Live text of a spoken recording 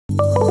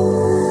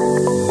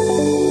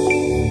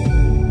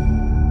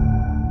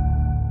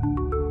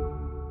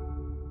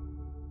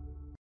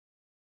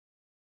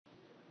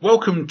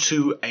Welcome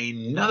to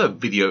another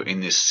video in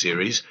this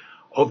series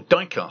of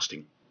die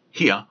casting.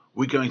 Here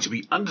we're going to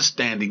be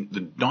understanding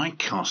the die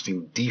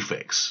casting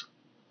defects.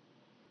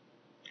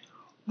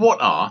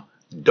 What are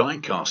die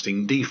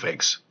casting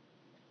defects?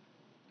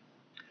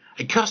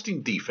 A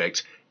casting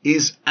defect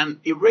is an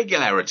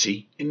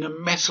irregularity in the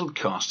metal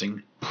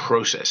casting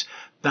process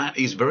that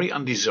is very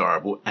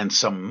undesirable, and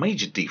some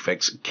major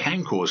defects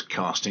can cause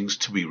castings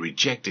to be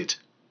rejected.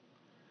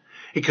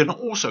 It can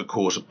also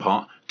cause a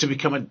part to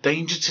become a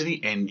danger to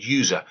the end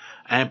user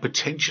and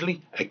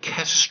potentially a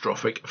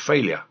catastrophic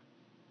failure.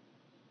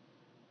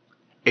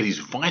 It is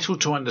vital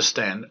to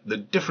understand the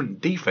different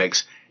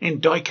defects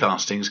in die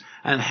castings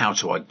and how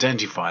to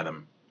identify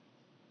them.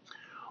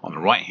 On the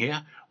right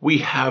here we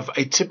have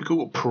a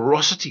typical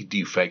porosity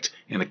defect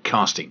in a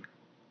casting.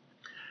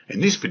 In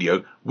this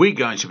video we're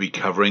going to be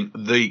covering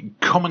the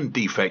common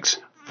defects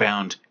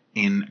found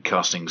in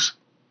castings.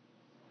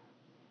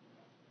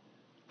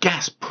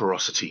 Gas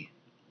porosity.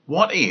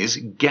 What is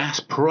gas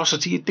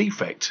porosity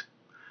defect?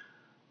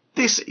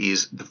 This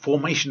is the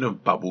formation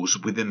of bubbles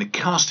within the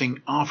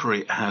casting after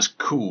it has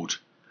cooled.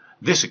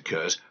 This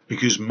occurs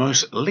because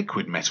most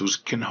liquid metals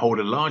can hold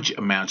a large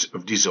amount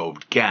of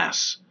dissolved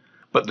gas,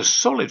 but the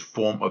solid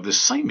form of the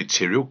same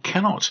material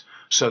cannot,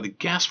 so the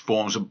gas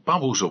forms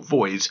bubbles or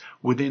voids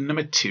within the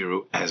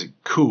material as it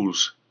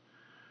cools.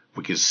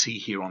 We can see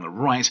here on the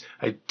right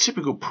a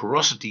typical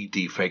porosity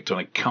defect on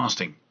a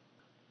casting.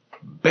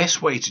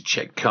 Best way to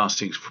check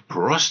castings for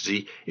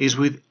porosity is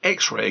with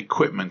X-ray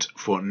equipment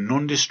for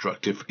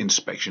non-destructive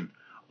inspection,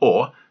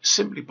 or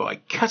simply by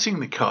cutting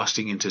the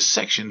casting into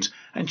sections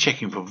and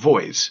checking for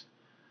voids.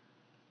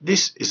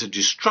 This is a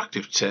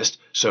destructive test,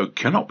 so it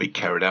cannot be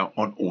carried out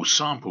on all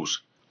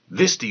samples.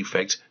 This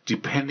defect,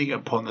 depending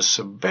upon the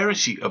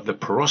severity of the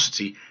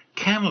porosity,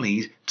 can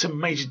lead to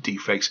major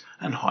defects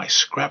and high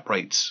scrap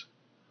rates.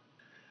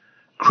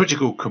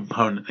 Critical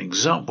component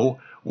example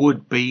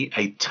would be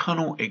a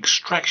tunnel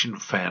extraction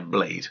fan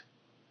blade.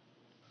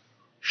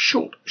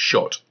 Short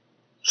shot.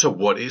 So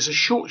what is a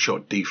short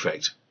shot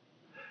defect?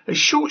 A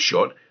short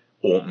shot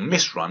or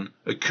misrun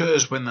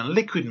occurs when the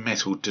liquid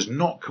metal does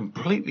not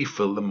completely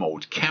fill the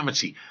mold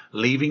cavity,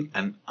 leaving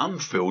an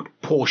unfilled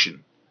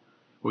portion.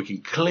 We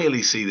can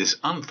clearly see this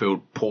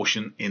unfilled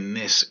portion in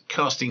this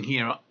casting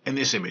here in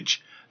this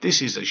image.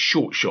 This is a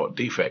short shot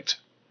defect.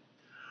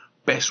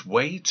 Best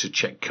way to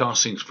check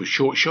castings for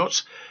short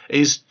shots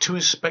is to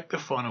inspect the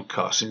final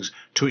castings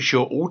to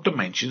ensure all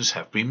dimensions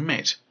have been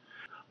met.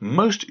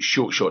 Most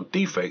short shot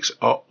defects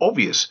are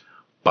obvious,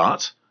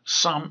 but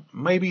some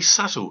may be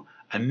subtle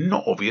and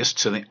not obvious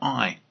to the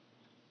eye.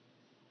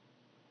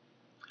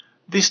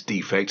 This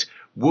defect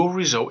will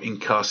result in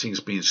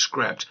castings being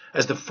scrapped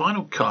as the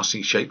final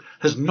casting shape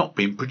has not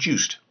been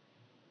produced.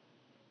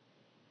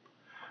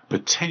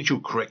 Potential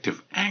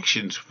corrective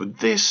actions for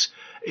this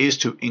is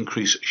to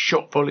increase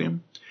shot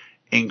volume,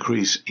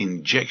 increase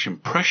injection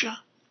pressure,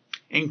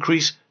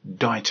 increase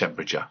die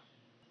temperature.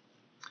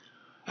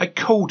 A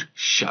cold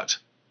shut.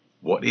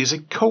 What is a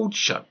cold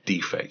shut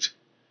defect?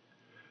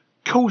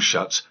 Cold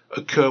shuts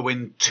occur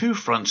when two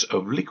fronts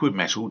of liquid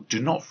metal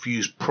do not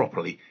fuse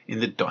properly in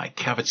the die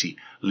cavity,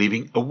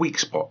 leaving a weak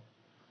spot.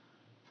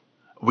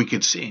 We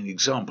can see an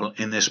example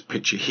in this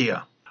picture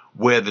here,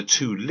 where the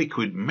two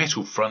liquid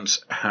metal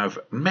fronts have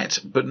met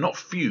but not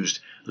fused,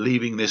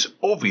 leaving this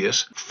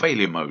obvious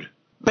failure mode.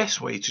 Best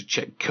way to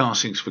check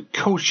castings for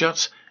cold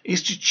shuts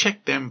is to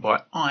check them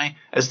by eye,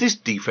 as this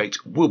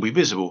defect will be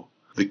visible.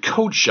 The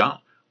cold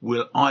shut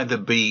will either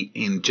be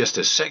in just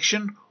a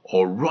section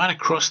or right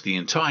across the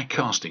entire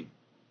casting.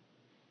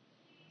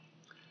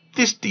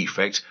 This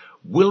defect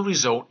will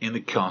result in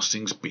the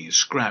castings being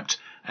scrapped,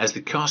 as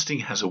the casting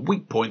has a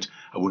weak point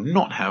and will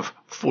not have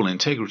full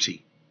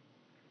integrity.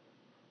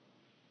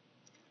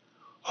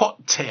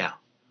 Hot tear.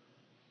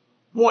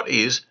 What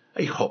is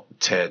a hot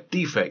tear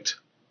defect?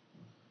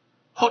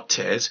 Hot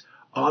tears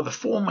are the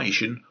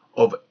formation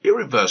of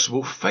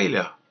irreversible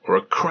failure or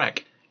a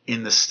crack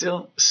in the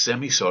still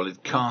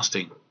semi-solid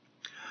casting.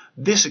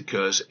 This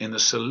occurs in the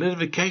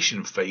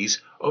solidification phase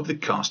of the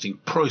casting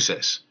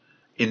process.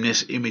 In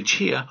this image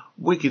here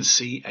we can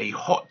see a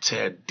hot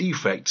tear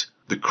defect.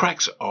 The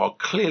cracks are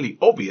clearly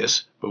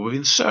obvious, but we've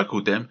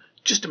encircled them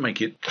just to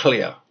make it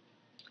clear.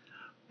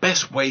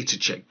 Best way to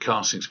check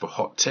castings for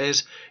hot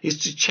tears is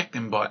to check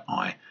them by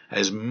eye,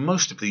 as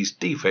most of these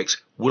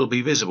defects will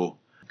be visible.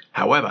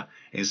 However,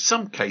 in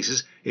some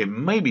cases it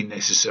may be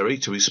necessary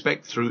to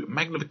inspect through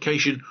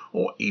magnification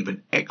or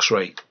even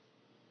X-ray.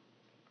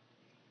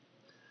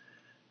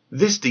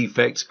 This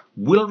defect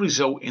will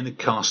result in the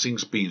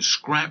castings being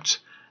scrapped,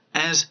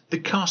 as the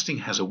casting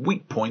has a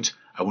weak point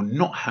and will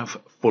not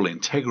have full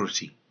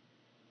integrity.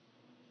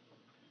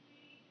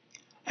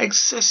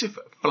 Excessive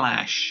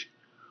flash.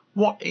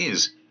 What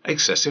is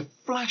excessive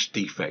flash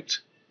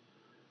defect?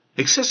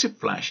 Excessive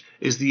flash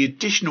is the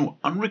additional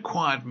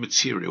unrequired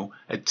material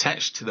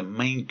attached to the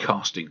main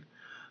casting.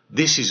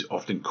 This is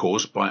often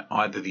caused by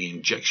either the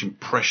injection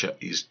pressure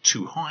is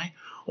too high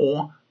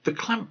or the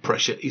clamp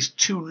pressure is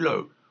too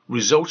low,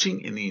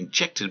 resulting in the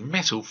injected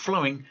metal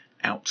flowing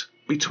out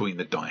between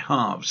the die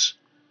halves.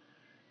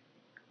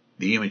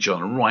 The image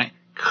on the right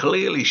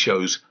clearly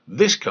shows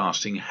this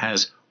casting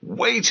has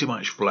way too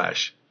much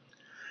flash.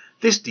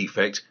 This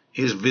defect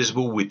is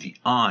visible with the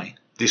eye.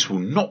 This will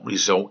not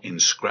result in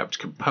scrapped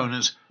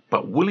components,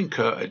 but will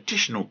incur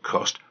additional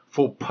cost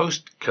for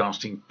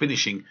post-casting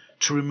finishing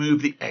to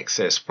remove the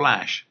excess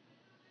flash.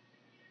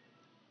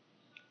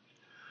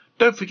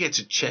 Don't forget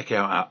to check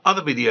out our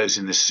other videos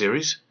in this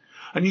series,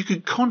 and you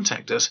can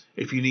contact us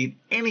if you need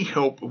any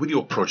help with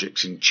your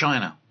projects in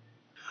China.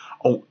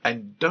 Oh,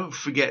 and don't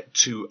forget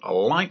to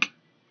like,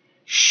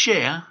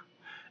 share,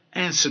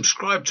 and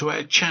subscribe to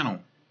our channel.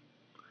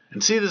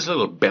 And see this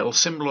little bell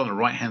symbol on the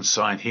right hand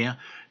side here?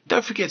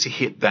 Don't forget to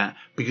hit that,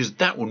 because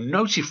that will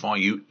notify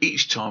you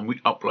each time we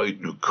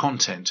upload new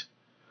content.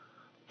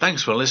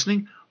 Thanks for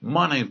listening.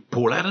 My name is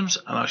Paul Adams,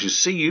 and I shall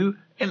see you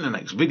in the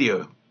next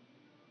video.